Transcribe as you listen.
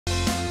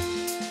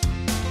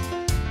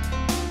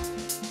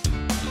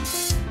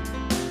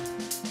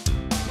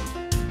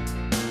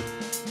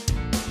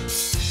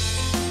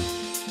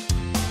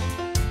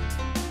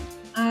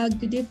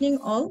Good evening,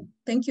 all.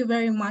 Thank you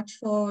very much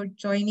for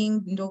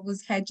joining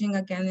Ndovu's hedging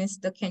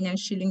against the Kenyan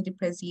shilling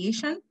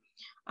depreciation.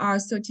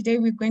 So today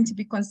we're going to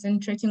be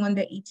concentrating on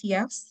the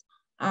ETFs.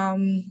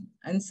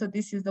 And so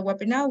this is the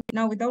webinar.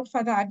 Now, without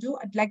further ado,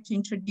 I'd like to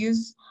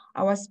introduce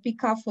our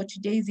speaker for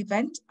today's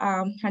event.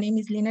 Her name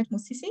is Lynet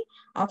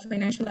our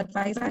financial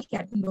advisor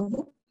here at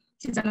Ndovu.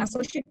 She's an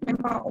associate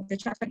member of the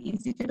Chartered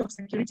Institute of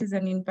Securities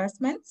and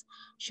Investments.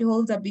 She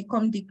holds a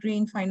BCom degree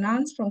in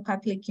finance from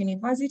Catholic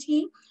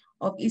University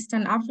of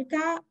Eastern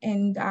Africa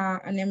and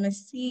an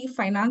MSc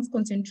Finance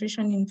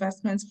Concentration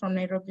Investments from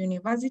Nairobi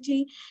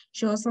University.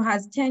 She also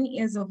has 10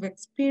 years of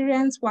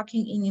experience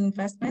working in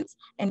investments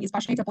and is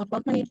passionate about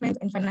wealth management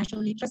and financial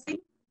literacy.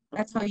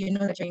 That's how you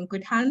know that you're in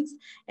good hands.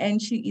 And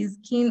she is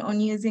keen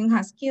on using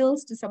her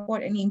skills to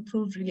support and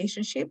improve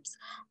relationships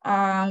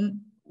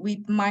with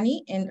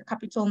money and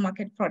capital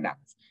market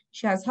products.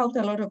 She has helped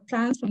a lot of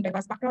clients from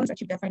diverse backgrounds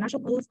achieve their financial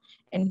goals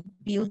and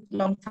build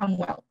long-term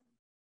wealth.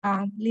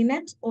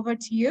 Lynet, over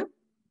to you.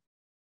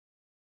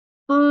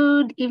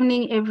 Good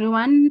evening,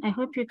 everyone. I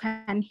hope you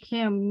can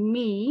hear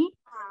me.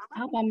 I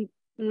hope I'm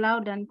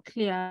loud and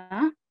clear.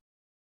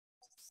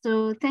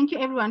 So thank you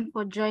everyone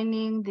for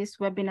joining this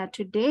webinar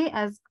today.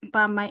 As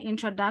per my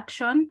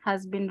introduction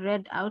has been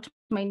read out,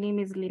 my name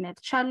is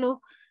Lynet Kyalo,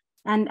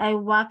 and I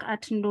work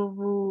at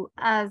Ndovu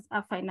as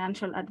a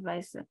financial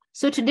advisor.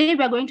 So today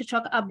we're going to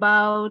talk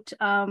about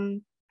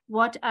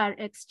what are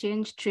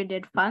exchange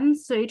traded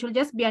funds. So it will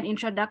just be an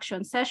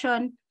introduction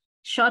session,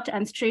 short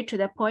and straight to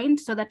the point,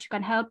 so that you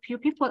can help you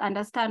people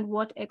understand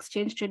what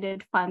exchange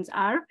traded funds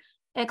are.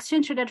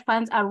 Exchange traded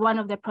funds are one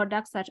of the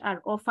products that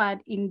are offered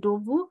in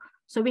Ndovu.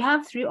 So we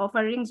have three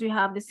offerings. We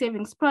have the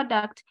savings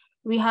product,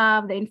 we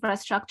have the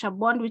infrastructure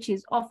bond, which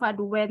is offered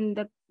when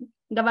the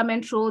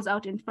government rolls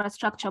out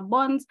infrastructure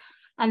bonds,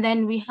 and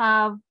then we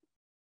have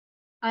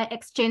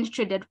exchange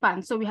traded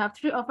funds. So we have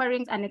three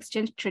offerings, and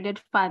exchange traded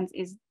funds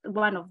is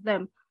one of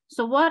them.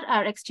 So what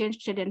are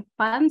exchange traded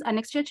funds? An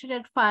exchange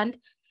traded fund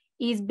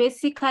is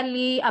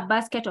basically a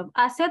basket of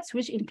assets,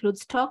 which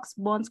includes stocks,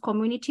 bonds,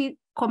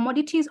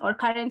 commodities, or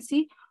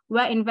currency,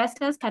 where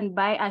investors can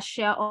buy a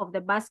share of the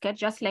basket,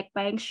 just like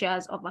buying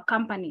shares of a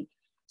company.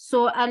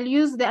 So I'll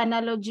use the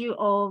analogy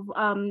of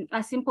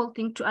a simple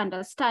thing to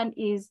understand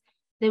is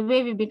the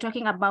way we've been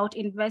talking about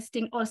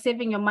investing or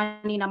saving your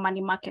money in a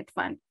money market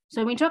fund. So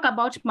when we talk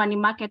about money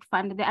market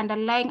fund, the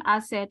underlying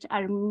assets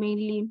are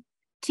mainly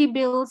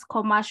T-bills,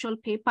 commercial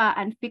paper,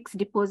 and fixed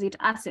deposit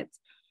assets.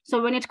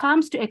 So when it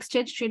comes to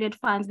exchange traded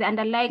funds, the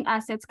underlying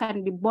assets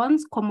can be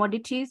bonds,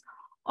 commodities,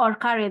 or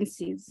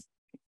currencies.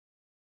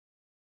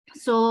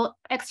 So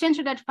exchange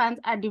traded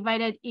funds are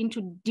divided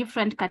into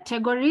different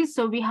categories.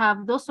 So we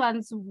have those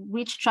ones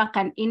which track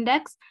an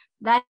index.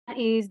 That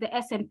is the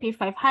S&P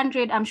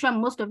 500. I'm sure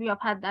most of you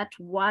have heard that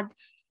word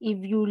if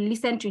you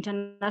listen to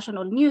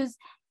international news.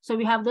 So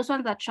we have those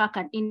ones that track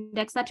an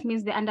index. That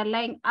means the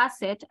underlying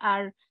asset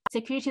are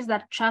securities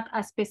that track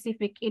a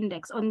specific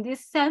index. On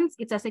this sense,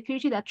 it's a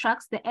security that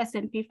tracks the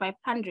S&P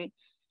 500.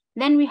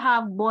 Then we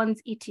have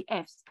bonds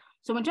ETFs.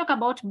 So when we talk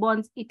about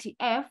bonds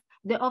ETF,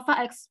 they offer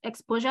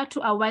exposure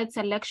to a wide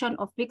selection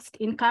of fixed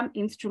income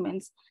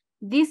instruments.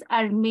 These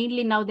are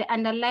mainly now the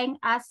underlying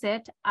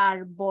asset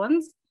are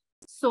bonds.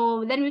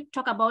 So then we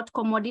talk about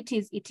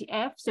commodities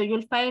ETF. So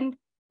you'll find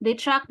they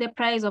track the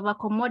price of a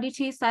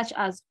commodity such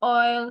as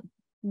oil,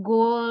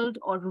 gold,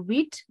 or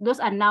wheat. Those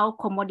are now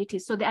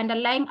commodities. So the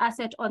underlying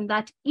asset on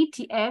that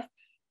ETF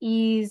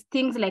is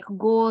things like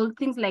gold,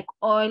 things like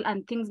oil,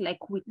 and things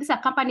like wheat. These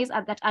are companies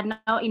that are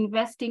now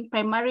investing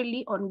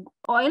primarily on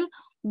oil,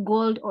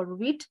 gold, or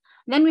wheat.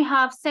 Then we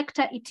have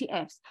sector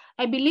ETFs.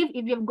 I believe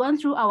if you've gone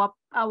through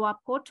our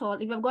portal,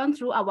 if you've gone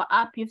through our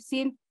app, you've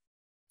seen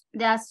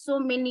there are so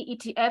many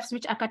ETFs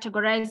which are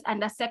categorized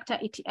under sector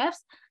ETFs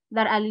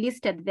that are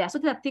listed there. So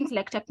these are things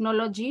like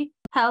technology,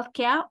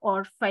 healthcare,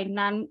 or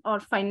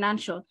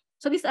financial.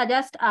 So these are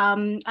just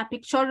a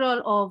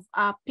pictorial of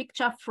a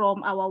picture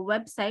from our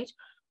website.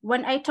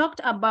 When I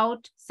talked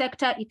about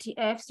sector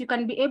ETFs, you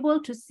can be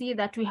able to see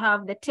that we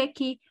have the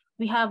techie,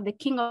 we have the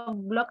king of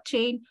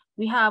blockchain,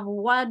 we have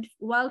world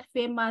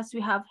famous,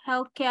 we have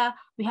healthcare,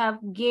 we have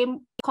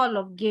call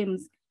of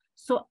games.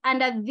 So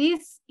under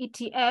these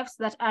ETFs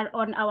that are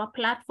on our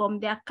platform,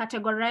 they are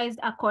categorized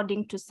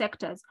according to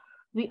sectors.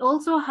 We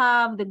also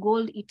have the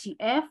gold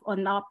ETF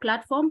on our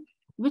platform,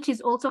 which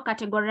is also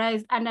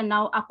categorized under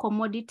now a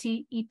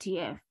commodity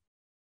ETF.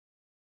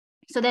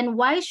 So then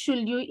why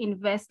should you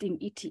invest in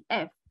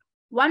ETF?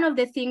 One of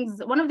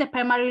the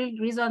primary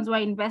reasons why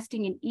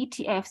investing in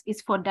ETFs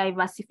is for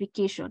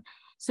diversification.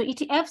 So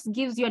ETFs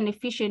gives you an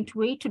efficient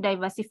way to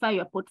diversify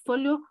your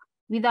portfolio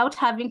without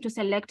having to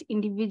select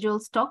individual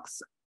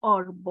stocks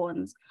or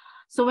bonds.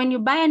 So when you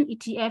buy an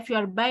ETF, you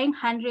are buying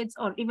hundreds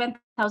or even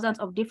thousands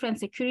of different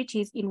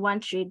securities in one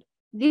trade.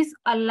 This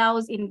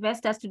allows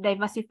investors to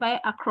diversify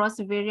across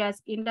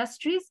various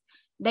industries.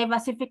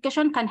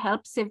 Diversification can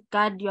help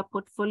safeguard your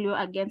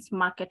portfolio against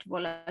market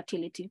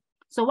volatility.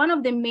 So one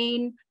of the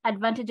main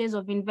advantages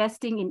of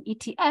investing in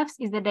ETFs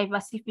is the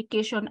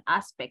diversification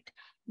aspect.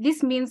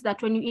 This means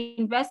that when you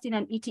invest in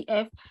an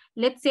ETF,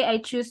 let's say I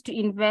choose to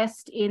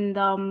invest in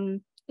the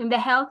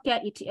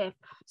healthcare ETF.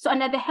 So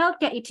under the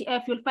healthcare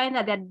ETF, you'll find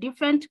that there are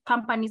different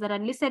companies that are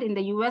listed in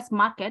the US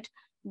market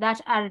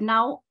that are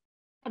now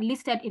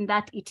listed in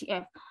that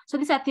ETF. So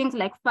these are things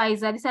like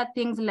Pfizer, these are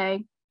things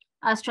like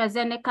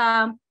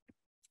AstraZeneca,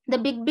 the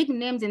big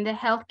names in the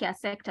healthcare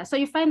sector. So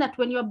you find that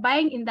when you're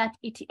buying in that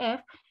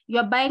ETF,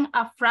 you're buying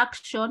a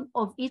fraction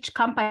of each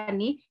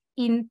company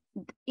in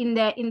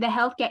the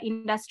healthcare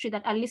industry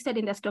that are listed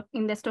in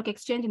the stock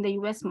exchange in the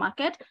US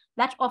market.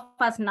 That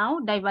offers now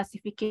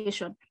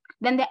diversification.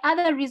 Then the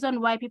other reason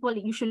why people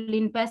usually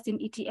invest in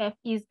ETF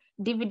is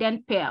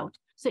dividend payout.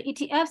 So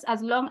ETFs,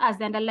 as long as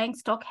the underlying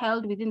stock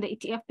held within the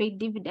ETF paid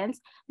dividends,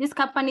 these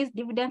companies'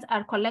 dividends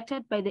are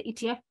collected by the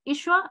ETF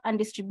issuer and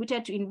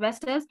distributed to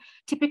investors,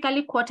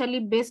 typically quarterly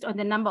based on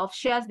the number of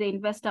shares the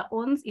investor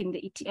owns in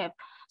the ETF.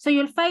 So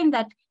you'll find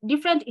that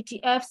different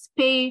ETFs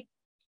pay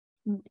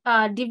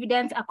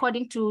dividends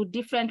according to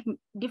different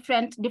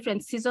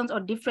seasons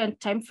or different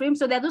time frames.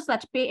 So there are those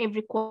that pay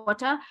every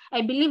quarter.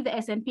 I believe the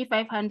S&P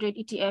 500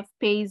 ETF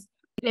pays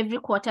every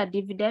quarter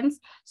dividends.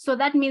 So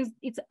that means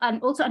it's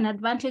also an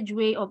advantage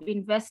way of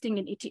investing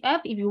in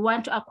ETF if you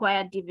want to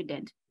acquire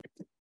dividend.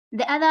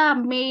 The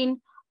other main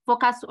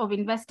focus of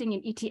investing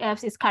in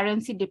ETFs is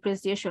currency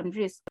depreciation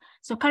risk.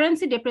 So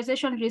currency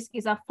depreciation risk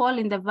is a fall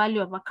in the value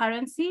of a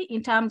currency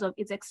in terms of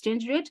its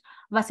exchange rate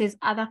versus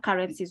other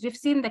currencies. We've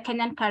seen the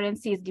Kenyan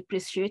currency is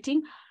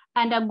depreciating,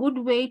 and a good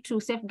way to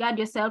safeguard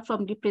yourself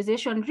from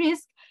depreciation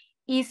risk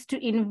is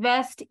to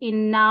invest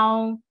in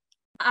now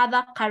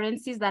other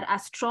currencies that are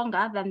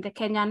stronger than the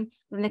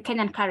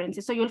Kenyan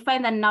currency. So you'll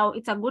find that now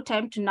it's a good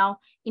time to now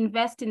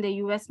invest in the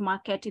US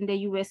market, in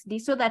the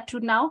USD, so that to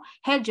now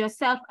hedge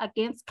yourself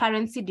against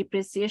currency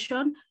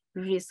depreciation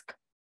risk.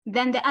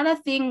 Then the other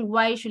thing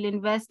why you should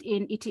invest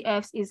in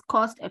ETFs is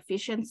cost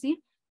efficiency.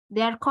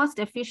 They are cost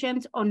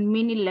efficient on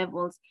many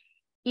levels.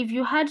 If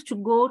you had to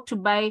go to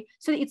buy,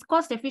 so it's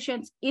cost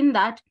efficient in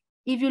that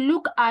if you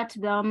look at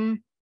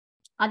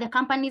the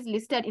companies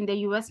listed in the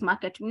US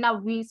market. Now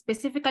we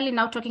specifically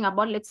now talking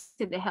about, let's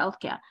say, the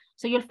healthcare.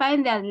 So you'll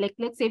find there are like,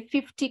 let's say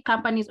 50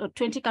 companies or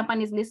 20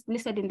 companies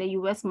listed in the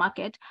US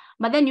market,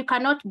 but then you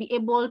cannot be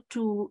able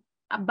to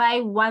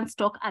buy one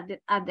stock at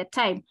the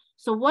time.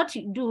 So what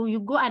you do, you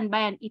go and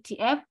buy an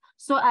ETF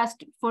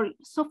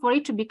for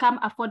it to become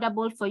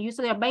affordable for you.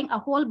 So you're buying a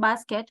whole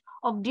basket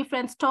of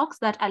different stocks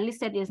that are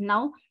listed as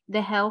now the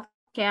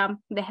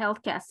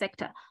healthcare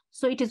sector.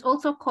 So it is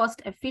also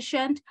cost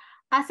efficient.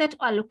 Asset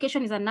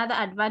allocation is another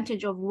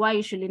advantage of why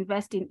you should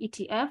invest in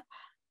ETF.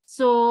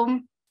 So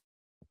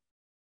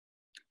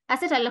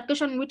asset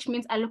allocation, which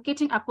means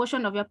allocating a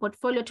portion of your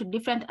portfolio to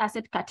different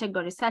asset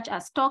categories, such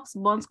as stocks,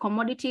 bonds,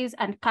 commodities,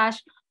 and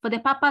cash for the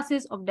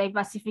purposes of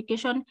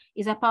diversification,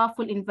 is a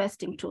powerful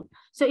investing tool.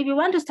 So if you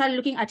want to start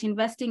looking at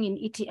investing in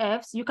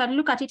ETFs, you can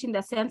look at it in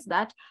the sense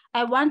that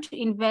I want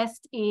to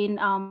invest in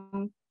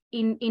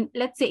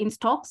let's say in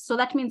stocks. So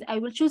that means I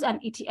will choose an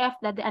ETF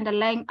that the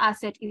underlying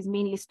asset is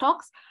mainly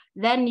stocks.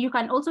 Then you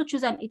can also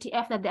choose an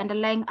ETF that the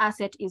underlying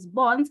asset is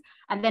bonds.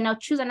 And then I'll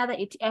choose another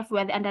ETF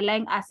where the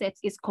underlying asset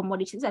is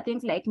commodities. I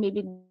think like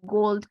maybe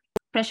gold,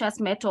 precious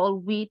metal,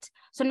 wheat.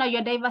 So now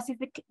you're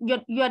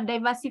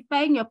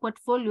diversifying your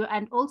portfolio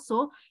and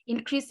also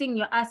increasing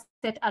your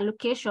asset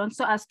allocation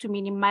so as to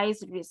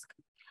minimize risk.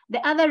 The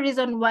other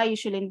reason why you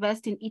should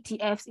invest in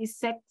ETFs is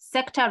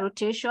sector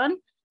rotation.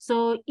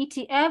 So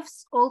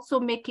ETFs also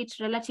make it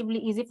relatively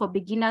easy for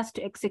beginners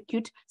to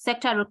execute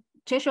sector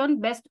rotation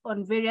based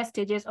on various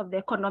stages of the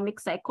economic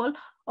cycle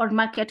or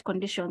market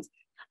conditions.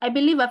 I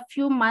believe a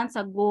few months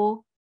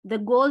ago, the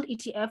gold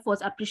ETF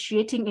was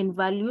appreciating in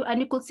value,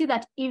 and you could see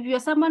that if you're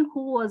someone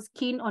who was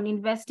keen on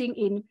investing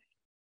in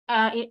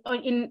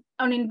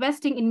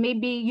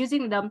maybe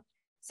using the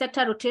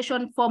sector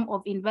rotation form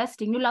of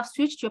investing, you'll have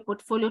switched your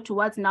portfolio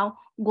towards now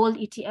gold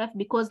ETF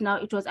because now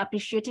it was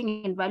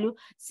appreciating in value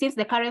since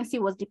the currency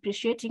was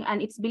depreciating.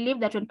 And it's believed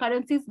that when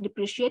currencies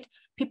depreciate,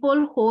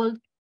 people hold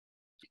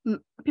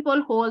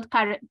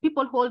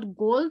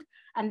gold,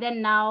 and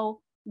then now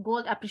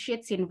gold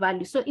appreciates in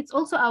value. So it's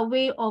also a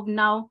way of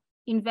now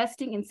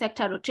investing in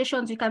sector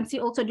rotations. You can see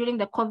also during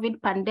the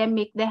COVID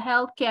pandemic, the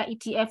healthcare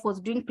ETF was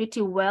doing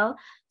pretty well.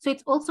 So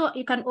it's also,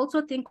 you can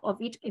also think of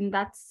it in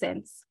that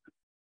sense.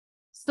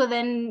 So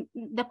then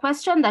the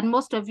question that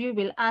most of you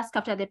will ask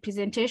after the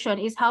presentation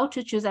is how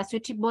to choose a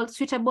suitable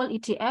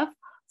ETF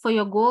for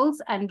your goals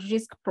and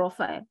risk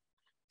profile.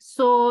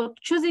 So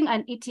choosing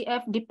an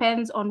ETF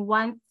depends on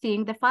one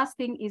thing. The first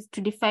thing is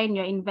to define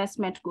your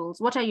investment goals.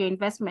 What are your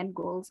investment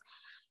goals?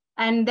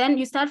 And then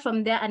you start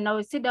from there and now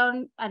you sit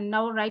down and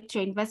now write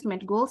your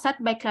investment goals. Start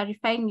by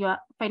clarifying your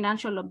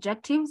financial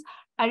objectives.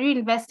 Are you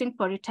investing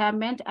for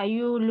retirement? Are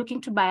you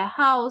looking to buy a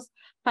house,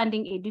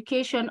 funding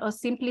education, or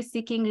simply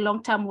seeking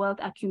long-term wealth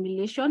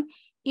accumulation?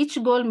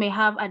 Each goal may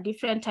have a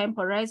different time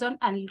horizon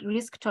and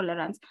risk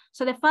tolerance.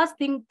 So the first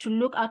thing to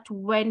look at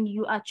when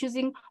you are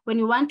choosing, when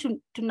you want to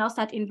now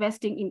start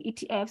investing in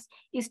ETFs,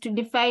 is to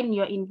define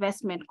your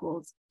investment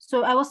goals.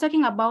 So I was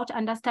talking about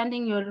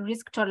understanding your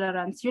risk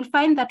tolerance. You'll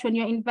find that when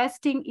you're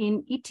investing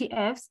in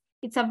ETFs,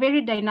 it's a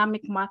very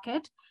dynamic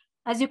market.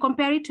 As you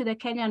compare it to the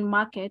Kenyan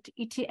market,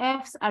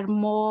 ETFs are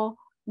more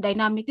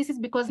dynamic. This is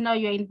because now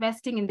you're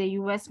investing in the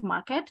US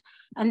market,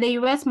 and the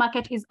US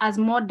market is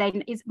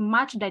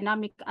much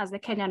dynamic as the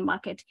Kenyan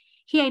market.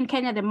 Here in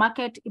Kenya, the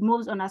market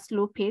moves on a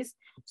slow pace,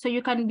 so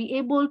you can be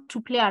able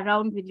to play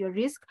around with your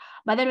risk.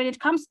 But then when it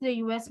comes to the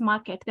US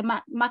market,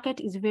 the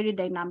market is very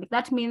dynamic.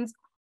 That means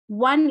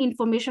one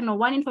information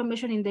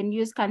in the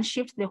news can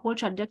shift the whole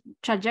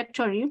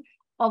trajectory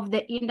of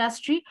the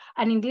industry,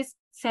 and in this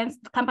sense,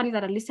 the companies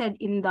that are listed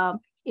in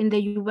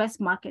the US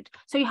market.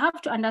 So you have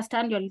to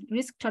understand your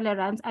risk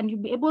tolerance, and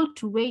you'll be able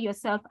to weigh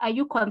yourself. Are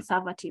you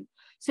conservative?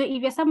 So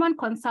if you're someone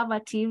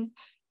conservative,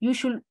 you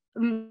should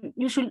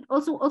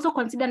also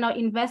consider now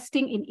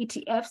investing in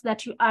ETFs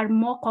that you are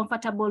more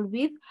comfortable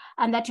with,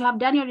 and that you have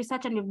done your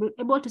research and you'll be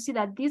able to see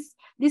that these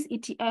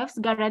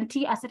ETFs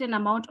guarantee a certain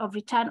amount of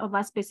return over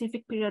a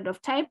specific period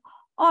of time.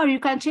 Or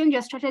you can change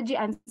your strategy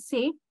and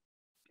say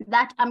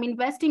that I'm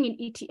investing in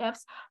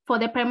ETFs for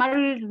the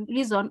primary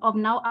reason of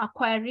now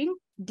acquiring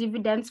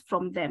dividends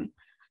from them.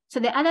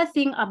 So the other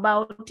thing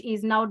about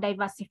is now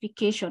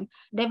diversification.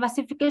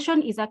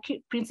 Diversification is a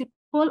key principle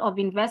of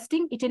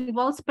investing. It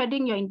involves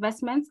spreading your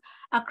investments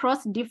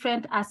across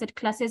different asset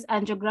classes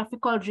and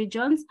geographical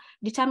regions.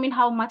 Determine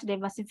how much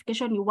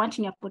diversification you want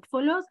in your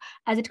portfolios,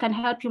 as it can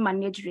help you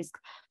manage risk.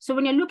 So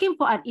when you're looking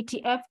for an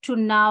ETF to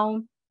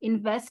now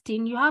invest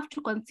in, you have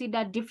to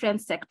consider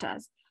different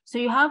sectors. So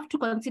you have to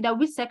consider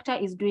which sector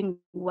is doing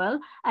well,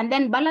 and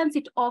then balance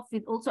it off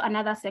with also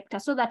another sector,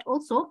 so that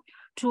also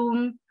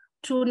to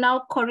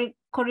now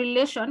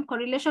correlation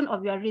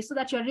of your risk, so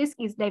that your risk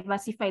is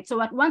diversified. So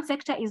what one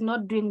sector is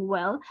not doing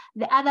well,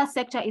 the other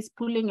sector is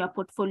pulling your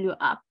portfolio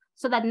up,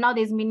 so that now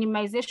there's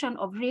minimization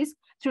of risk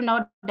through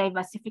now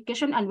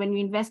diversification, and when you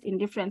invest in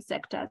different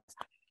sectors.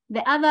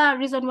 The other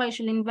reason why you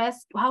should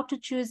invest, how to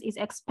choose, is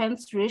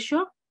expense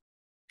ratio.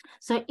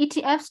 So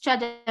ETFs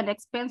charge an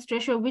expense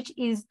ratio, which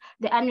is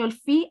the annual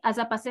fee as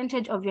a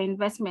percentage of your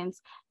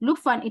investments. Look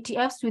for an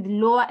ETFs with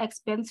lower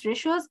expense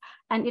ratios,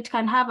 and it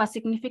can have a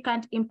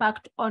significant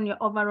impact on your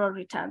overall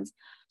returns.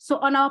 So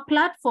on our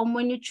platform,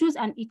 when you choose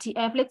an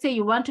ETF, let's say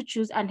you want to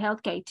choose an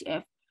healthcare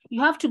ETF,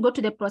 you have to go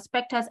to the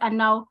prospectus, and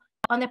now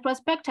on the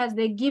prospectus,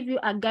 they give you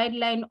a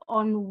guideline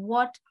on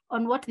what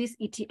this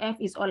ETF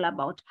is all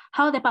about,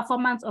 how the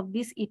performance of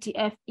this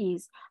ETF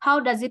is, how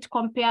does it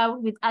compare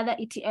with other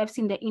ETFs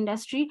in the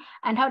industry,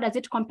 and how does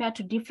it compare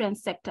to different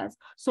sectors.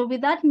 So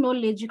with that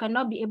knowledge, you can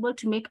now be able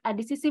to make a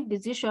decisive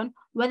decision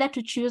whether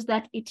to choose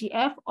that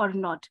ETF or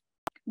not.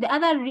 The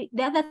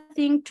other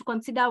thing to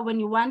consider when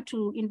you want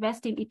to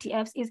invest in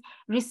ETFs is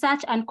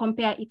research and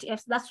compare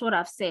ETFs. That's what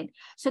I've said.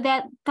 So there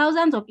are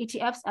thousands of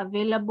ETFs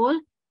available,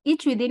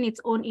 each within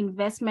its own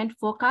investment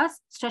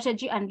focus,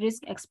 strategy, and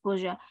risk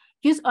exposure.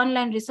 Use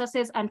online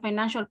resources and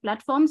financial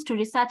platforms to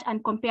research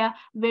and compare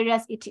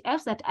various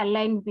ETFs that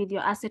align with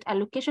your asset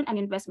allocation and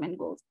investment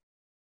goals.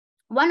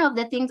 One of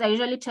the things I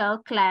usually tell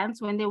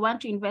clients when they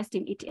want to invest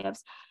in ETFs,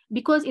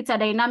 because it's a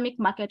dynamic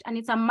market and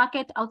it's a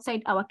market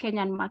outside our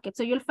Kenyan market.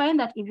 So you'll find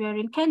that if you're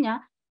in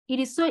Kenya, it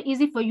is so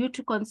easy for you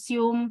to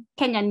consume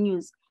Kenyan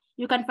news.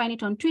 You can find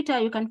it on Twitter,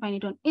 you can find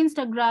it on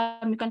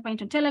Instagram, you can find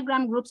it on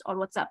Telegram groups or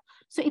WhatsApp.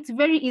 So it's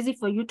very easy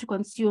for you to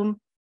consume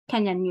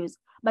Kenyan news.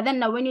 But then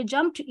now when you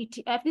jump to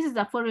ETF, this is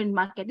a foreign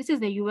market, this is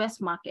the US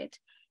market.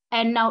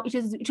 And now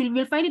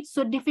you'll find it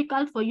so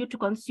difficult for you to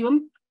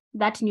consume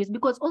that news,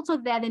 because also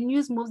there the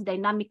news moves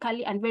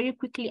dynamically and very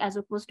quickly as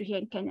opposed to here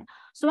in Kenya.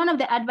 So one of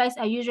the advice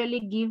I usually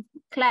give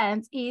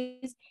clients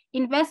is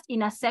invest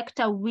in a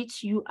sector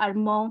which you are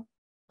more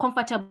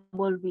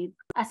comfortable with,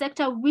 a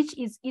sector which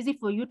is easy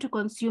for you to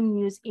consume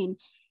news in.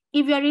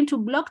 If you're into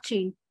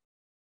blockchain,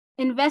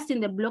 invest in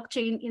the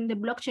blockchain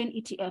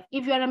ETF.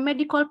 If you're a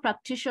medical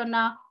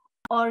practitioner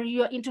or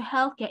you're into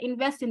healthcare,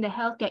 invest in the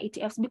healthcare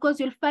ETFs, because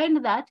you'll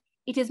find that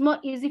it is more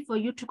easy for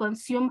you to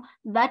consume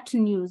that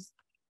news.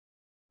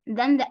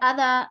 Then the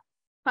other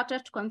factor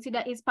to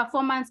consider is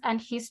performance and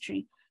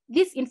history.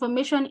 This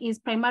information is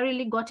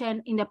primarily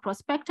gotten in the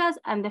prospectus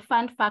and the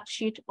fund fact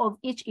sheet of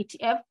each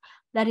ETF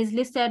that is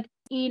listed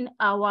in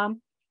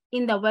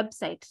the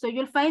website. So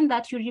you'll find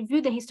that you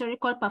review the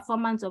historical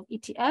performance of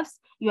ETFs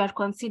you are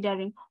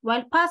considering.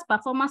 While past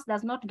performance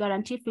does not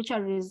guarantee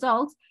future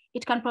results,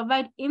 it can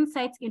provide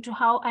insights into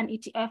how an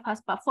ETF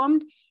has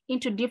performed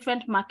into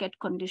different market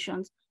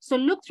conditions. So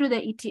look through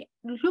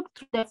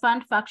the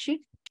fund fact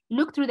sheet,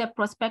 look through the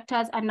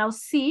prospectus, and now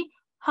see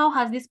how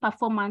has this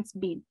performance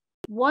been.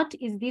 What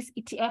is this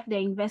ETF they're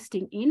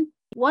investing in?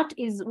 What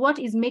is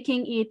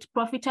making it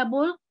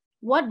profitable?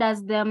 What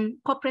does the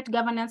corporate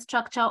governance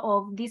structure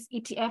of these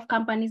ETF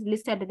companies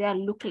listed there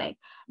look like?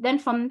 Then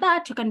from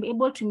that, you can be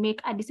able to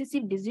make a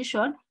decisive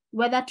decision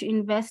whether to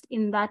invest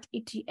in that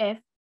ETF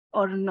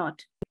or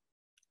not.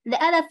 The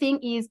other thing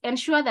is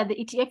ensure that the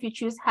ETF you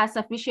choose has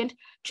sufficient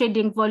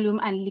trading volume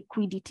and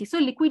liquidity. So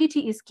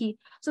liquidity is key,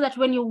 so that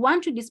when you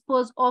want to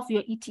dispose of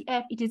your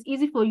ETF, it is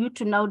easy for you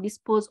to now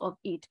dispose of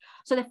it.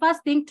 So the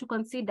first thing to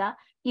consider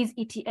is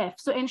ETF.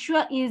 So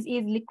ensure is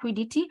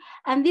liquidity,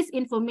 and this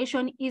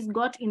information is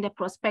got in the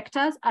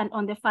prospectus and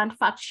on the fund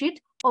fact sheet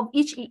of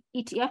each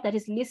ETF that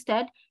is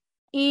listed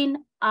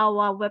in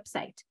our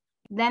website.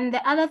 Then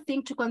the other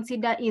thing to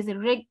consider is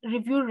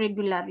review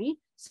regularly.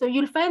 So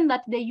you'll find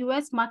that the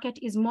US market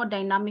is more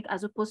dynamic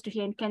as opposed to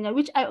here in Kenya,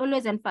 which I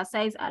always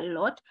emphasize a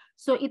lot.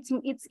 So it's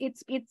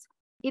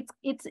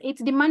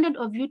demanded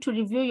of you to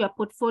review your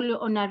portfolio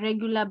on a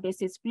regular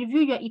basis,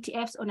 review your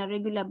ETFs on a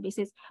regular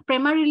basis,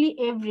 primarily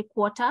every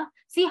quarter,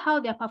 see how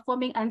they're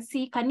performing and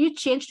see, can you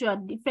change to a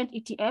different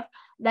ETF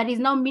that is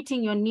now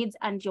meeting your needs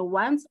and your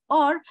wants,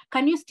 or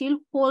can you still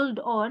hold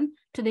on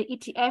to the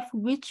ETF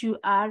which you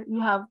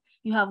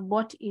have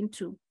bought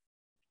into?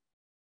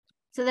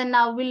 So then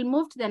now we'll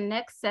move to the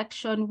next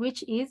section,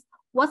 which is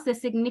what's the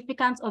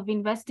significance of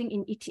investing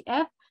in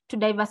ETF to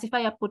diversify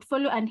your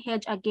portfolio and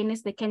hedge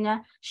against the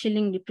Kenya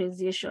shilling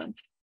depreciation.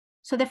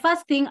 So the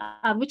first thing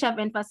which I've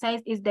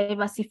emphasized is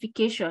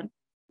diversification.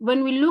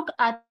 When we look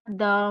at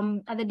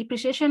the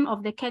depreciation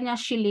of the Kenya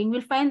shilling,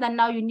 we'll find that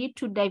now you need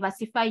to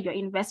diversify your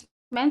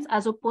investments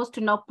as opposed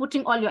to now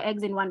putting all your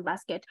eggs in one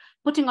basket,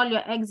 putting all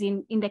your eggs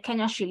in the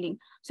Kenya shilling.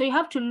 So you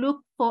have to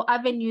look for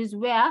avenues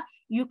where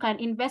you can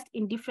invest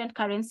in different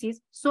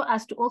currencies so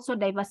as to also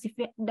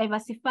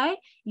diversify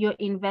your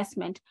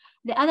investment.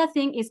 The other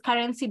thing is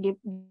currency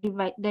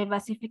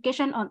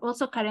diversification and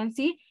also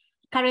currency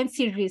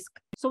risk.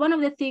 So one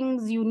of the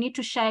things you need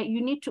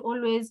to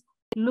always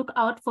look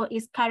out for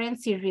is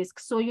currency risk.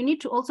 So you need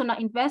to also now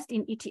invest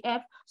in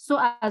ETF so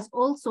as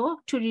also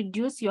to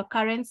reduce your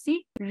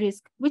currency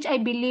risk, which I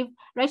believe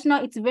right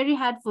now it's very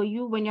hard for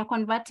you when you're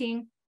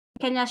converting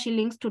Kenya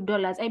shillings to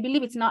dollars. I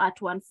believe it's now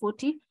at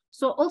 140.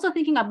 So also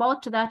thinking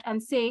about that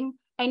and saying,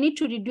 I need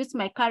to reduce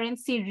my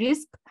currency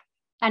risk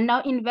and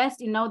now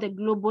invest in now the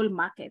global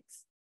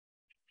markets.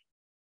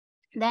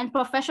 Then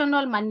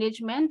professional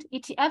management.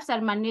 ETFs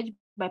are managed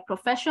by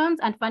professions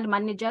and fund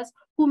managers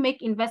who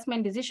make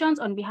investment decisions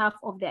on behalf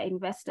of their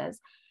investors.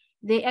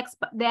 Their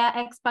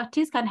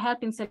expertise can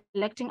help in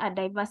selecting a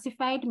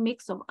diversified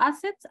mix of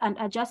assets and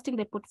adjusting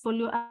the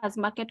portfolio as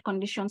market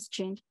conditions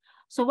change.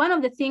 So one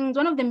of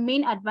the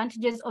main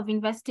advantages of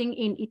investing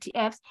in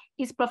ETFs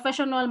is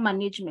professional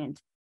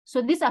management.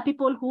 So these are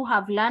people who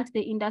have learned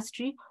the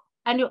industry.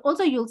 And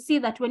you'll see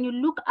that when you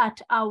look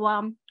at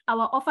our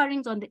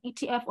offerings on the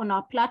ETF on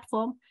our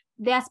platform,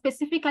 they are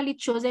specifically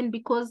chosen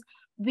because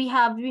we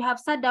have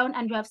sat down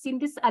and we have seen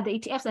these are the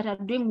ETFs that are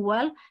doing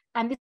well,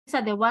 and these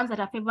are the ones that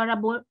are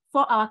favorable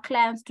for our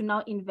clients to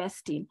now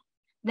invest in.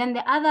 Then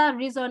the other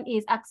reason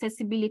is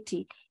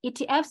accessibility.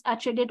 ETFs are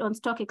traded on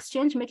stock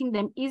exchange, making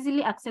them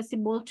easily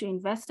accessible to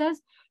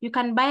investors. You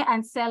can buy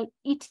and sell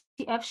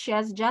ETF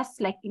shares just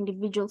like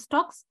individual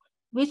stocks,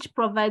 which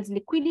provides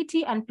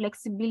liquidity and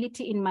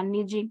flexibility in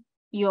managing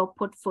your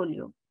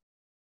portfolio.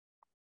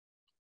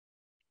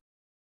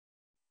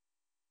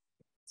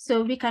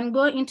 So we can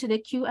go into the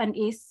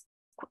Q&A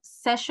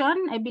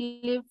session. I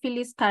believe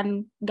Phyllis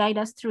can guide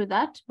us through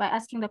that by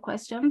asking the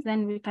questions,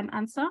 then we can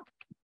answer.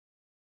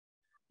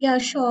 Yeah,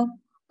 sure.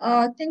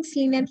 Thanks,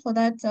 Lynet, for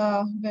that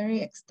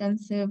very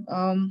extensive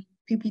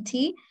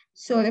PPT.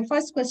 So the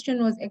first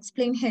question was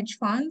explain hedge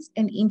funds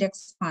and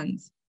index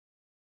funds.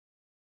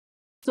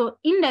 So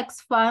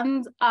index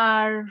funds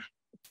are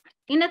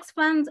like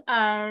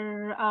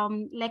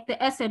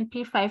the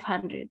S&P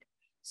 500.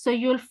 So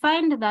you'll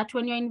find that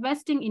when you're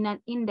investing in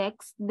an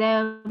index,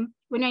 when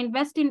you're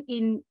investing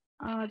in,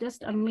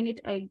 just a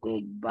minute, I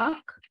go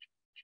back.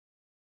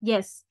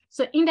 Yes,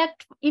 so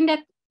index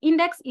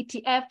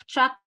ETF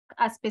track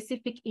a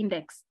specific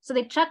index. So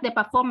they track the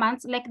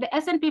performance, like the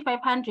S&P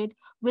 500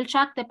 will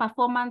track the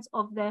performance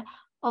of the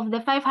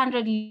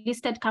 500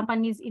 listed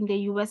companies in the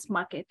US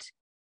market.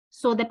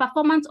 So the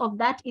performance of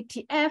that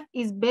ETF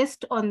is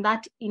based on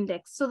that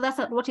index. So that's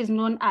what is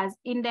known as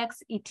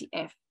index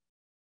ETF.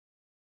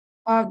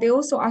 They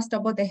also asked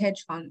about the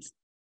hedge funds.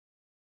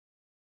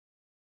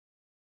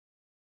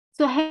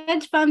 So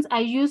hedge funds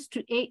are used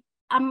to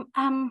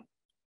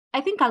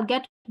I think I'll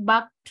get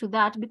back to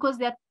that because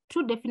there are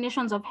two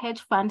definitions of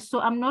hedge funds. So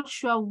I'm not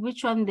sure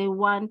which one they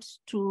want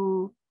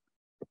to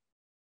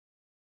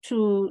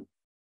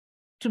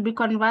be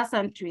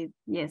conversant with.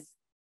 Yes.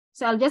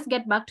 So I'll just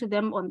get back to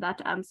them on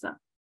that answer.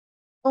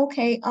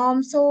 Okay.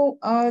 So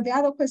the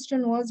other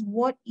question was,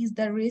 what is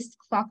the risk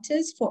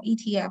factors for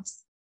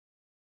ETFs?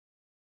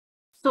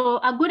 So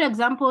a good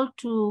example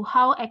to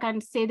how I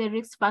can say the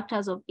risk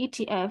factors of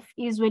ETF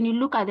is when you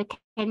look at the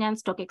Kenyan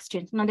Stock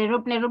Exchange, now the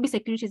Nairobi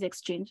Securities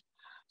Exchange.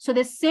 So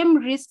the same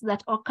risks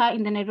that occur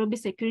in the Nairobi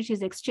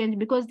Securities Exchange,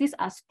 because these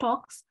are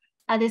stocks,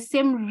 are the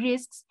same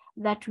risks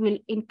that will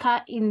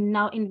incur in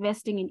now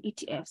investing in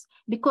ETFs,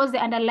 because the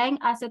underlying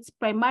assets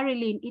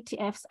primarily in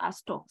ETFs are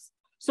stocks.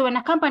 So when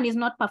a company is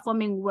not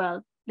performing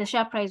well, the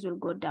share price will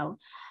go down.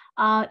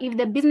 If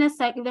the business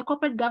cycle, the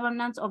corporate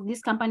governance of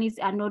these companies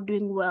are not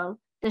doing well,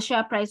 the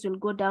share price will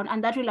go down,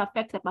 and that will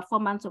affect the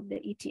performance of the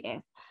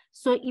ETF.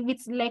 So if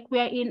it's like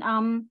we're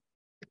in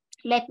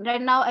like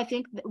right now, I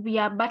think we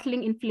are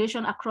battling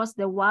inflation across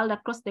the world,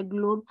 across the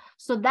globe.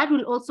 So that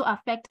will also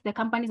affect the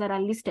companies that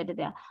are listed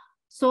there.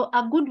 So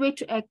a good way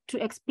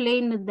to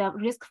explain the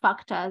risk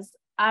factors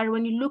are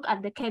when you look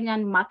at the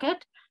Kenyan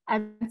market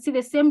and see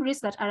the same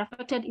risks that are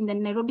affected in the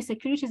Nairobi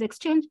Securities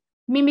Exchange,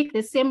 mimic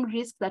the same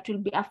risks that will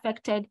be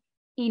affected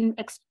in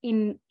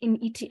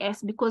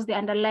ETFs, because the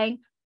underlying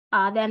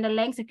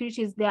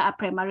securities there are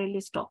primarily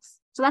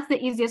stocks. So that's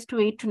the easiest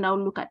way to now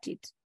look at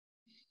it.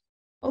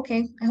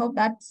 Okay, I hope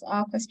that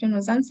question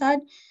was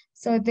answered.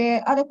 So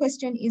the other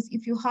question is,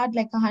 if you had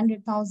like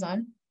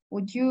 100,000,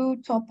 would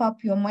you top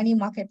up your money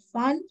market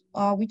fund,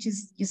 which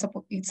is it's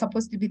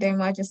supposed to be the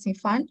emergency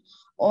fund,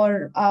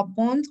 or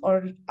bonds,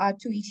 or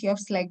two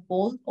ETFs like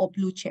gold or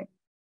blue chip,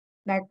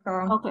 like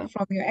Okay.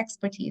 from your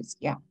expertise?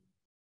 Yeah.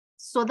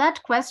 So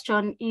that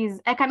question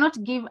is, I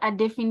cannot give a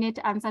definite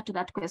answer to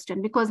that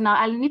question, because now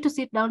I'll need to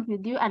sit down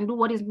with you and do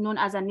what is known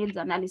as a needs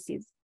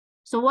analysis.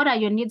 So what are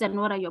your needs and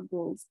what are your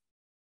goals?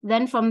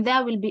 Then from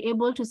there, we'll be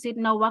able to sit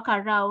now, work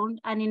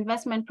around an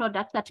investment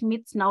product that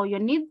meets now your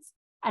needs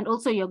and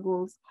also your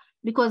goals.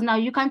 Because now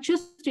you can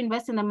choose to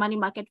invest in the money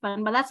market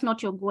fund, but that's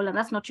not your goal and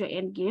that's not your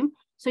end game.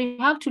 So you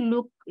have to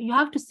look,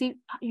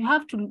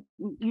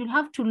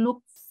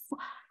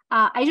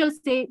 I usually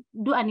say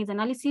do a needs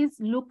analysis,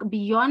 look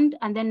beyond,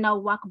 and then now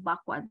work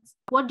backwards.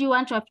 What do you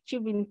want to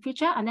achieve in the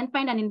future? And then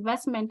find an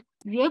investment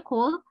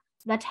vehicle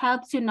that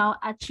helps you now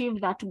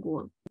achieve that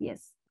goal.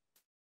 Yes.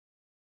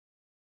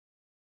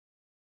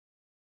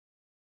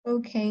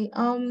 Okay,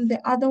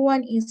 the other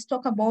one is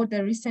talk about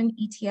the recent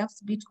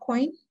ETFs,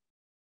 Bitcoin.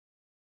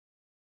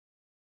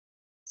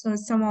 So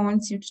someone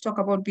wants you to talk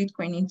about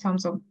Bitcoin in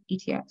terms of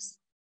ETFs.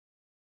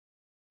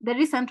 The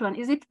recent one,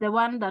 is it the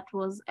one that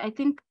was, I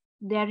think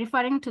they're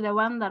referring to the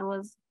one that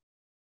was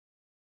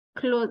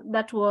closed,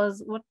 that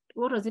was,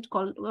 what was it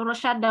called? It was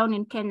shut down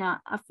in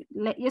Kenya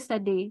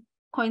yesterday,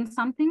 coin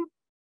something?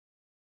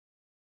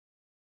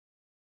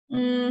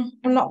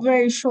 I'm not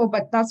very sure,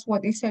 but that's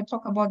what they said.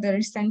 Talk about the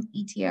recent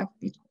ETF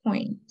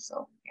Bitcoin.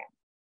 So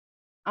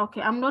yeah.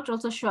 Okay, I'm not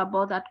also sure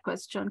about that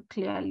question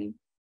clearly.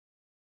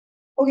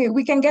 Okay,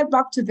 we can get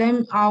back to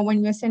them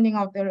when we're sending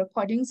out the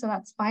recording, so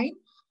that's fine.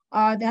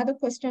 The other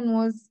question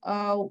was,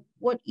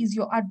 what is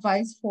your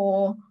advice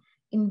for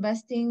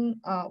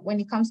investing when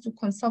it comes to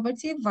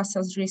conservative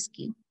versus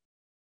risky?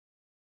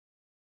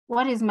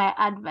 What is my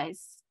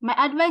advice? My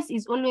advice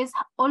is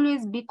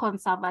always be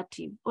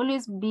conservative.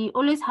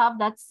 Always have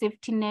that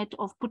safety net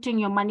of putting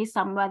your money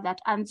somewhere that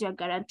earns you a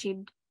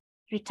guaranteed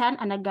return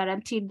and a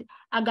guaranteed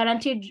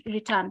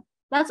return.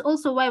 That's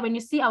also why when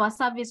you see our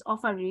service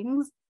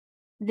offerings,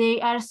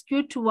 they are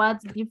skewed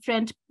towards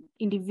different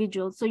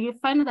individuals. So you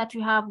find that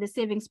you have the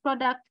savings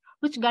product,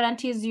 which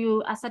guarantees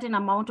you a certain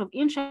amount of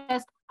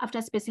interest after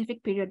a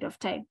specific period of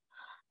time.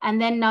 And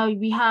then now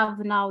we have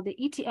the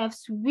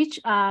ETFs, which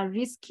are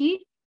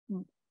risky.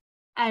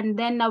 And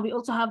then now we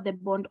also have the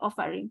bond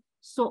offering.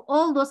 So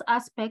all those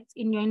aspects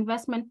in your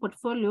investment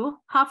portfolio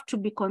have to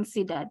be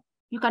considered.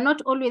 You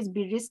cannot always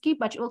be risky,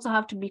 but you also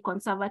have to be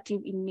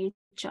conservative in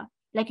nature.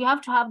 Like you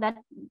have to have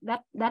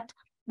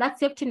that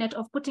safety net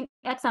of putting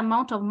X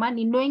amount of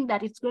money, knowing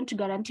that it's going to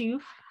guarantee you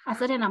a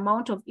certain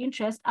amount of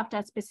interest after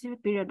a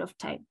specific period of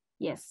time.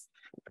 Yes.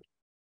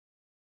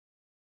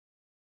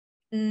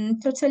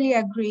 Totally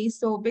agree.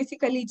 So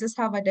basically just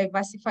have a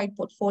diversified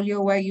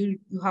portfolio where you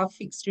have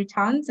fixed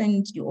returns,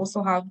 and you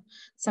also have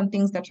some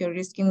things that you're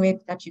risking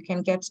with that you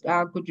can get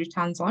good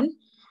returns on.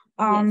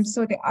 Yes.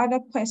 So the other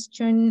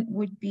question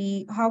would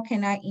be, how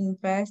can I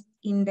invest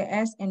in the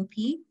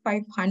S&P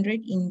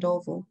 500 in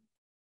Ndovu?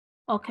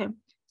 Okay.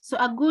 So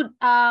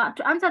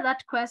to answer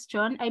that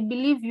question, I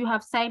believe you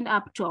have signed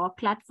up to our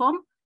platform.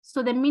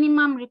 So the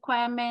minimum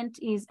requirement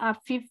is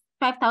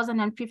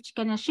 5,050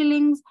 Kenya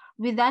shillings.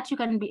 With that, you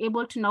can be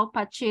able to now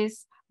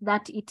purchase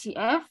that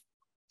ETF.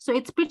 So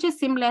it's pretty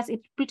seamless.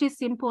 It's pretty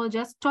simple.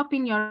 Just top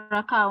in your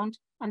account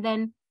and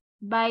then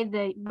buy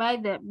the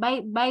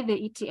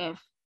ETF.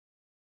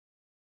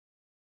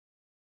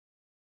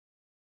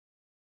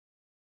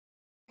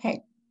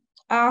 Okay.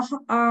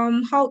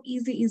 How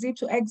easy is it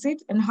to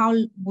exit, and how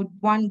would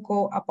one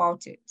go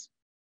about it?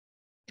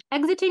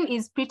 Exiting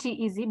is pretty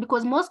easy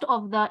because most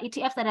of the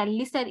ETFs that are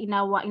listed in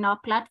our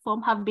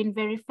platform have been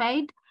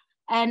verified,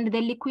 and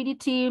the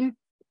liquidity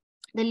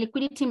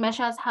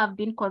measures have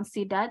been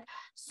considered.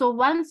 So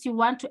once you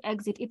want to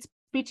exit, it's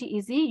pretty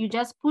easy. You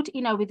just put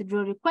in a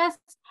withdrawal request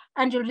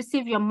and you'll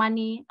receive your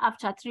money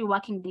after 3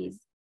 working days.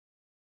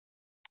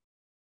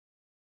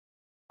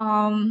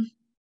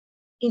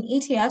 In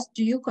ETFs,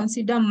 do you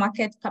consider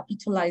market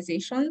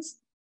capitalizations?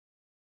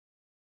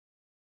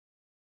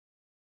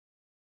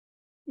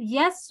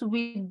 Yes,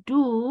 we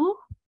do,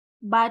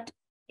 but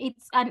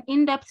it's an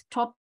in-depth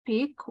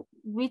topic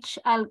which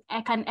I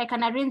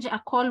can arrange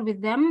a call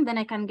with them, then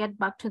I can get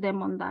back to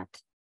them on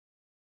that.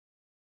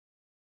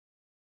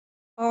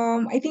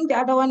 I think the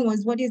other one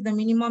was what is the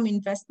minimum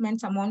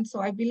investment amount? So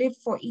I believe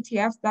for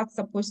ETFs, that's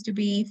supposed to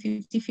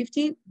be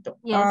 50-50.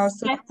 Yes,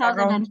 So that's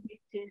around,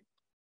 5,050.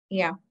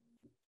 yeah.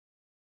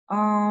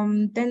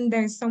 Then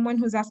there's someone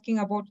who's asking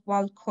about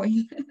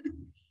WorldCoin.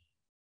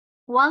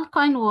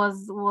 WorldCoin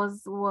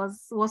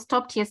was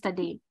stopped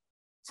yesterday.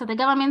 So the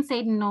government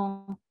said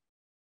no.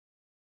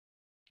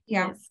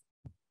 Yeah. Yes.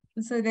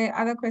 So the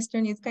other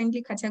question is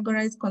kindly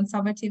categorize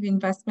conservative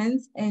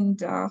investments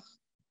and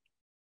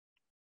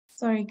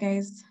sorry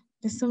guys,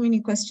 there's so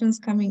many questions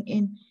coming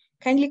in.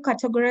 Kindly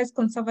categorize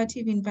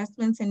conservative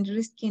investments and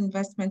risky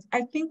investments.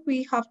 I think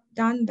we have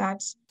done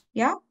that.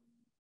 Yeah?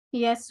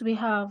 Yes, we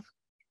have.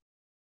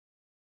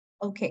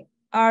 Okay.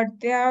 Are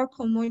there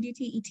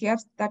commodity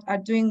ETFs that are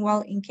doing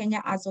well in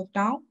Kenya as of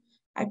now?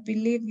 I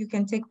believe you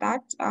can take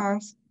that.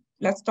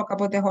 Let's talk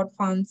about the hot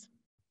funds.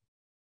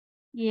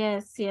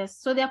 Yes, yes.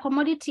 So there are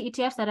commodity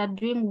ETFs that are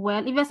doing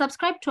well. If you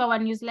subscribe to our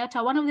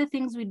newsletter, one of the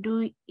things we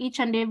do each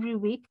and every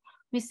week,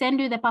 we send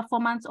you the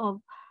performance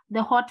of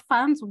the hot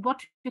funds, what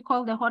we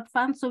call the hot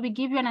funds. So we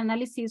give you an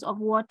analysis of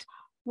what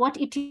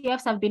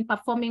ETFs have been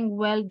performing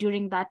well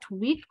during that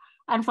week.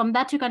 And from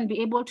that, you can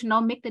be able to now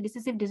make the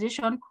decisive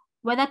decision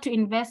whether to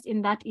invest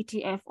in that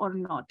ETF or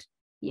not.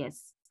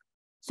 Yes.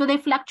 So they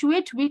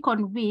fluctuate week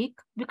on week.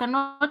 We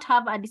cannot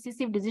have a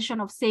decisive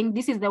decision of saying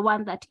this is the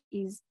one that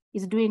is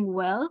doing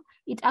well.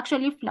 It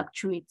actually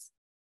fluctuates.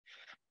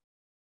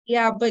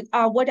 Yeah, but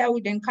what I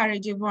would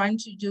encourage everyone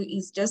to do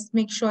is just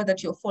make sure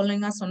that you're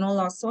following us on all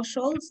our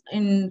socials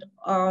and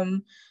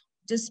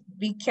just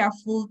be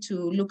careful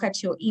to look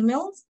at your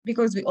emails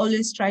because we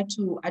always try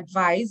to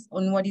advise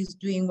on what is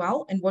doing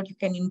well and what you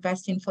can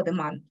invest in for the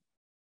month.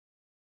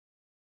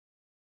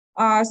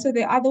 So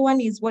the other one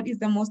is what is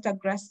the most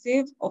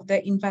aggressive of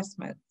the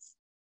investments?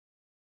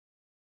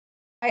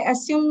 I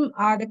assume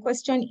the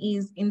question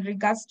is in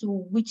regards to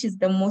which is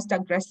the most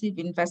aggressive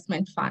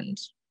investment fund.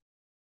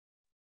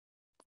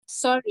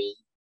 Sorry,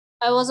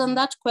 I was on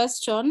that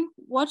question.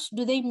 What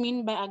do they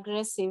mean by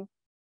aggressive?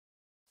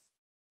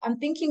 I'm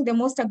thinking the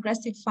most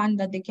aggressive fund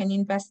that they can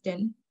invest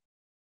in.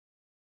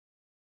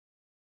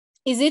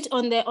 Is it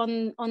on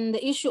the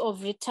issue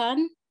of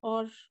return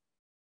or?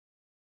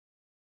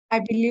 I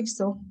believe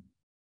so.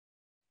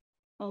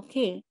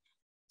 Okay.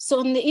 So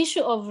on the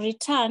issue of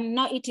return,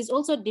 now it is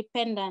also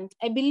dependent.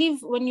 I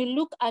believe when you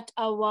look at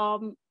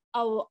our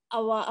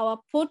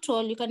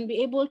portal, you can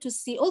be able to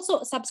see,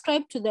 also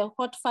subscribe to the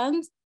hot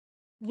funds.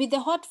 With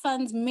the hot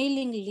funds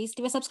mailing list,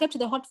 if you subscribe to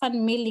the hot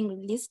fund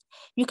mailing list,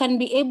 you can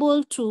be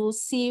able to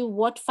see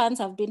what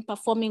funds have been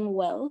performing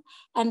well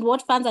and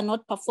what funds are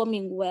not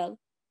performing well.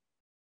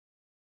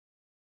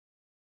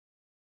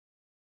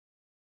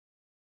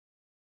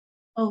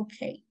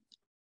 Okay.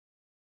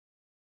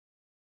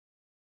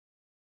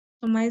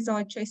 Optimize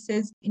our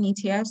choices in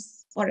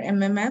ETFs or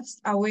MMFs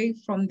away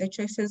from the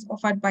choices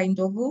offered by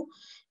Ndovu,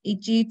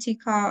 e.g.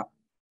 ticker,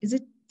 is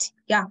it?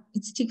 Yeah,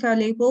 it's ticker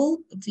label,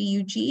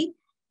 VUG,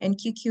 and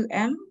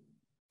QQM,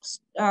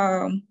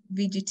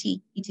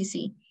 VGT,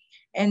 etc.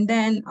 And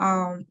then,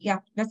 yeah,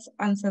 let's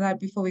answer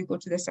that before we go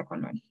to the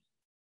second one.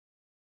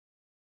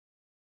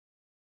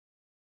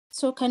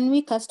 So can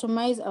we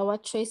customize our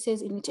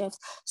choices in ETFs?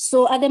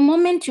 So at the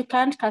moment, you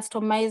can't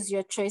customize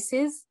your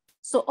choices.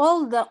 So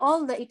all the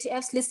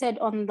ETFs listed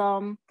on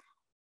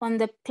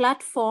the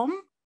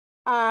platform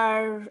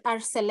are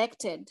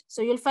selected.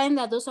 So you'll find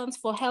that those ones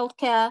for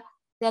healthcare,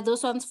 there are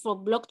those ones for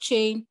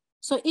blockchain.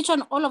 So each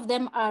and all of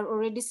them are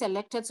already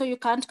selected. So you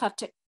can't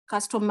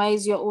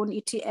customize your own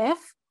ETF.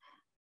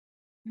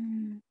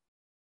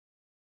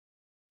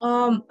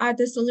 Are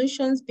the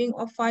solutions being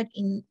offered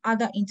in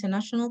other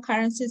international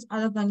currencies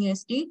other than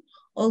USD?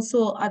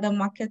 Also other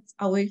markets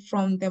away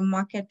from the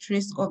market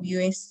risk of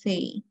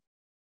USA?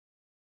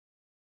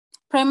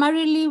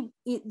 Primarily,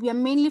 we are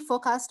mainly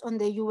focused on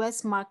the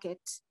US market.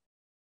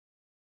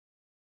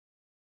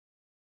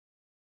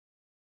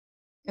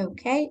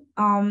 Okay.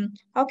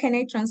 How can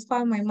I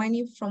transfer my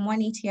money from one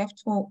ETF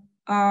to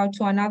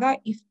another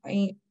if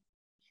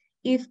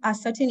a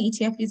certain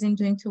ETF isn't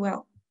doing too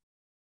well?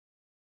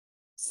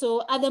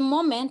 So at the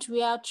moment,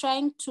 we are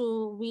in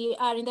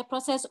the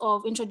process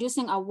of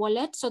introducing a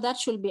wallet. So that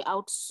should be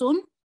out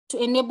soon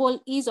to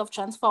enable ease of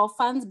transfer of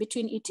funds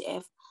between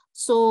ETF.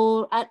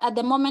 So at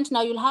the moment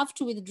now, you'll have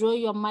to withdraw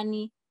your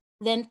money.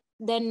 Then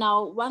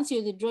now, once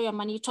you withdraw your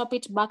money, you top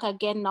it back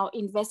again, now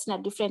invest in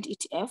a different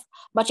ETF.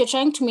 But you're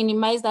trying to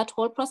minimize that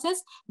whole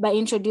process by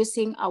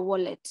introducing a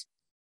wallet.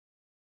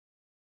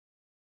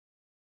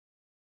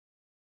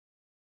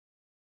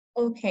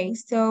 Okay,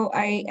 so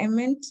I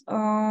meant,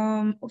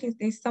 okay,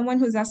 there's someone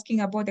who's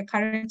asking about the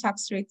current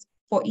tax rates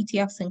for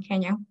ETFs in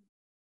Kenya.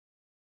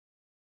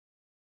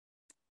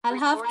 I'll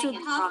have to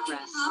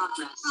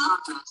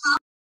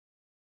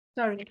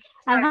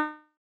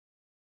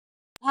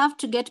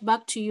get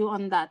back to you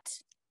on that.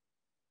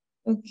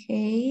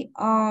 Okay,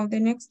 the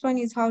next one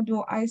is how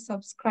do I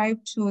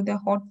subscribe to the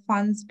hot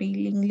funds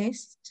mailing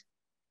list?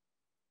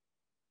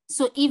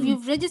 So if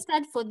you've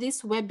registered for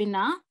this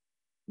webinar,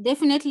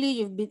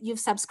 Definitely, you've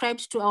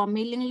subscribed to our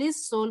mailing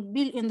list, so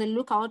be in the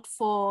lookout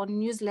for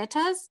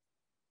newsletters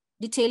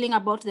detailing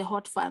about the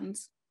hot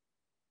funds.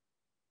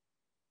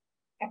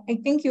 I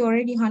think you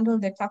already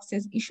handled the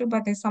taxes issue,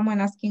 but there's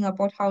someone asking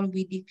about how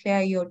we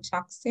declare your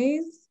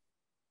taxes.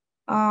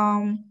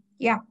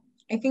 Yeah,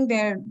 I think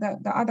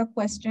the other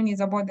question is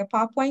about the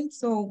PowerPoint.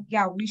 So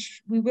yeah,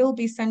 we will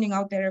be sending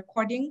out the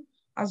recording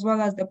as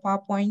well as the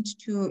PowerPoint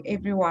to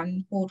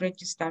everyone who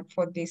registered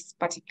for this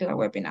particular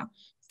webinar.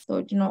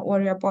 So do not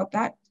worry about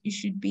that. You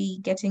should be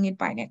getting it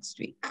by next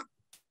week.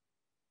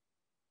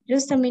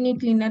 Just a minute,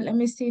 Lynet. Let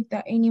me see if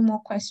there are any more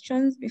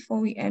questions before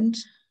we end.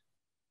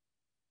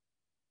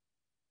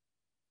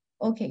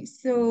 Okay,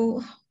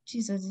 so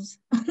Jesus,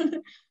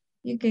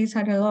 you guys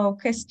had a lot of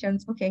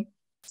questions. Okay,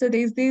 so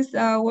there's this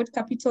what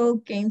capital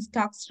gains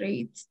tax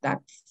rates?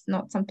 That's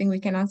not something we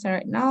can answer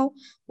right now.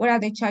 What are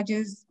the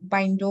charges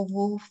by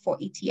Ndovu for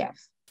ETF?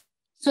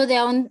 So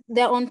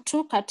they're on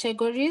two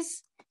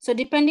categories. So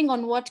depending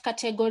on what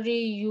category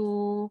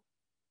you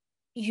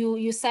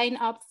sign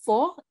up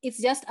for,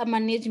 it's just a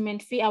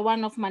management fee, a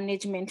one-off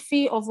management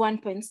fee of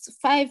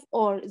 1.5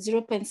 or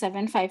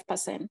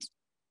 0.75%.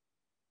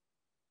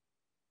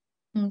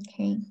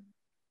 Okay.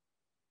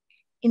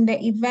 In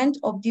the event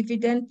of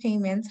dividend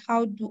payments,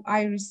 how do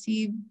I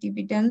receive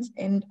dividends,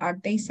 and are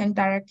they sent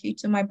directly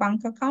to my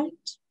bank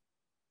account?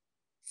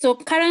 So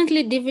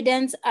currently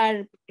dividends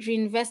are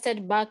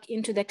reinvested back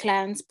into the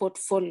client's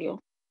portfolio.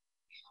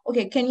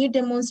 Okay, can you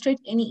demonstrate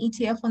any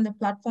ETF on the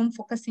platform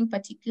focusing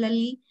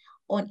particularly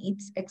on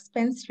its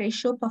expense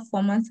ratio,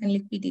 performance, and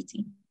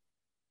liquidity?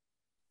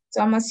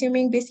 So I'm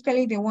assuming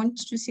basically they want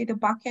to see the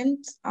back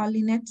end,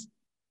 Lynet?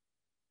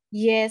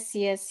 Yes.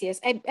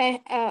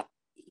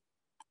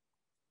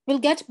 We'll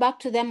get back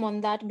to them on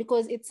that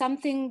because it's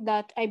something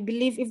that I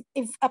believe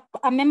if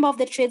a member of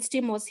the trades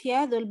team was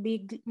here, they'll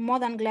be more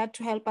than glad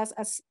to help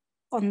us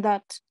on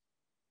that.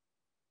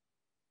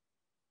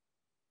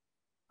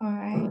 All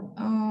right.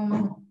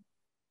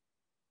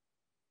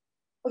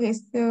 Okay,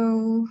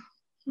 so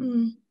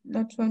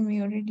that one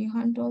we already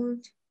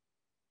handled.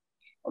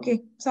 Okay,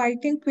 so I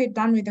think we're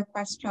done with the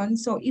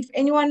questions. So if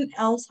anyone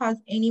else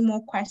has any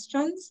more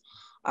questions,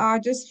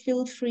 just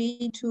feel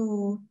free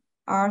to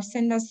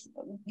send us,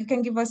 you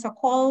can give us a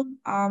call.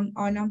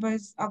 Our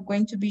numbers are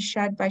going to be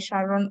shared by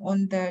Sharon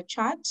on the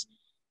chat.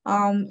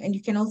 And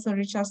you can also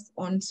reach us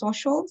on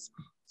socials.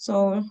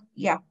 So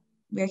yeah,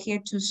 we're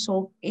here to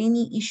solve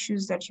any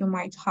issues that you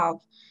might have.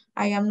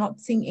 I am not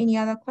seeing any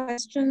other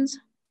questions.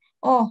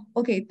 Oh,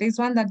 okay, there's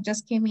one that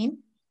just came in.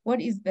 What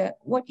is the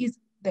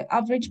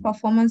average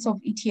performance of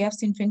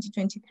ETFs in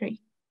 2023?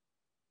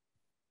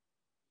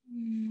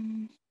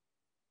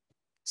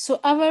 So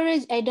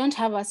average, I don't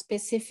have a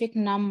specific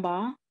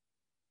number.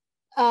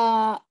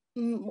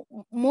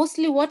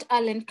 Mostly what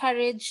I'll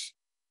encourage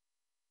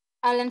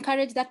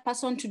that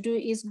person to do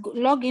is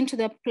log into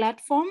the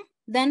platform.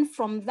 Then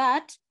from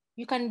that,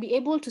 you can be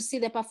able to see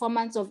the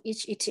performance of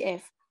each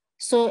ETF.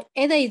 So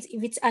either if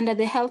it's under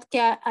the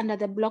healthcare, under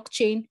the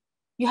blockchain,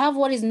 you have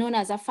what is known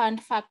as a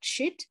fund fact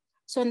sheet.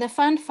 So in the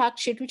fund fact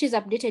sheet, which is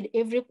updated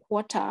every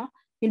quarter,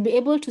 you'll be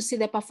able to see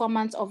the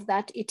performance of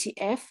that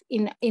ETF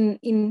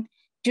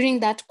during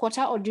that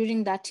quarter or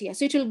during that year.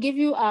 So it will give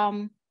you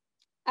a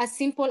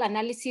simple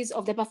analysis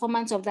of the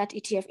performance of that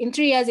ETF in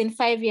 3 years, in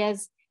 5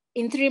 years,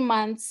 in 3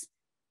 months,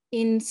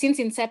 since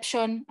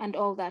inception and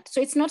all that.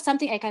 So it's not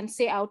something I can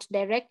say out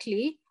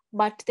directly,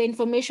 but the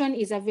information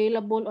is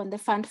available on the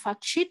fund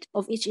fact sheet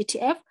of each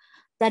ETF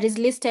that is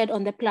listed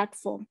on the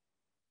platform.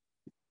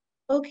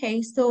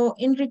 Okay, so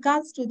in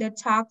regards to the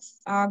tax,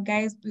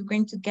 guys, we're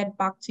going to get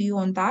back to you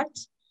on that.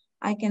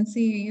 I can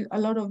see a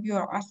lot of you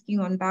are asking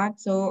on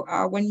that. So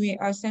when we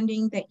are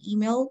sending the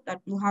email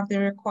that will have the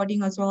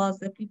recording as well as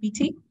the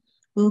PPT,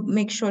 we'll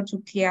make sure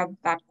to clear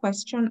that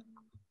question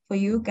for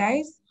you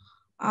guys.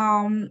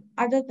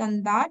 Other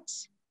than that,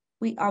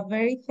 we are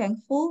very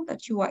thankful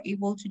that you are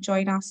able to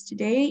join us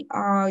today.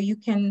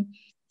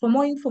 For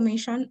more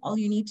information, all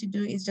you need to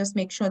do is just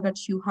make sure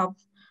that you have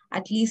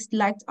at least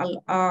liked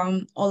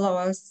all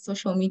our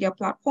social media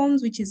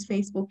platforms, which is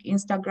Facebook,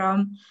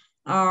 Instagram.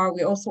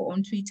 We're also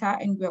on Twitter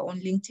and we're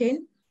on LinkedIn.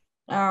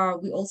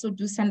 We also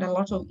do send a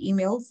lot of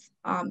emails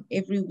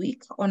every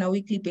week on a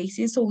weekly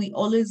basis. So we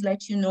always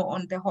let you know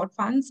on the hot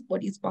funds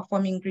what is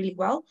performing really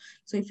well.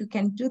 So if you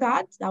can do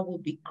that, that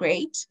would be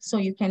great. So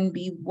you can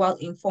be well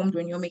informed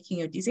when you're making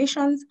your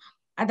decisions.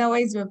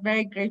 Otherwise, we're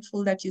very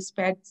grateful that you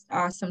spent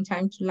some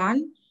time to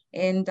learn.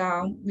 And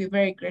we're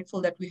very grateful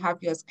that we have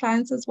you as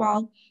clients as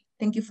well.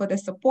 Thank you for the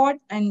support,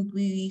 and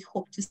we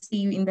hope to see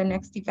you in the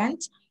next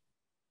event.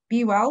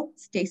 Be well,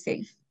 stay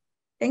safe.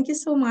 Thank you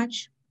so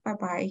much.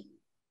 Bye-bye.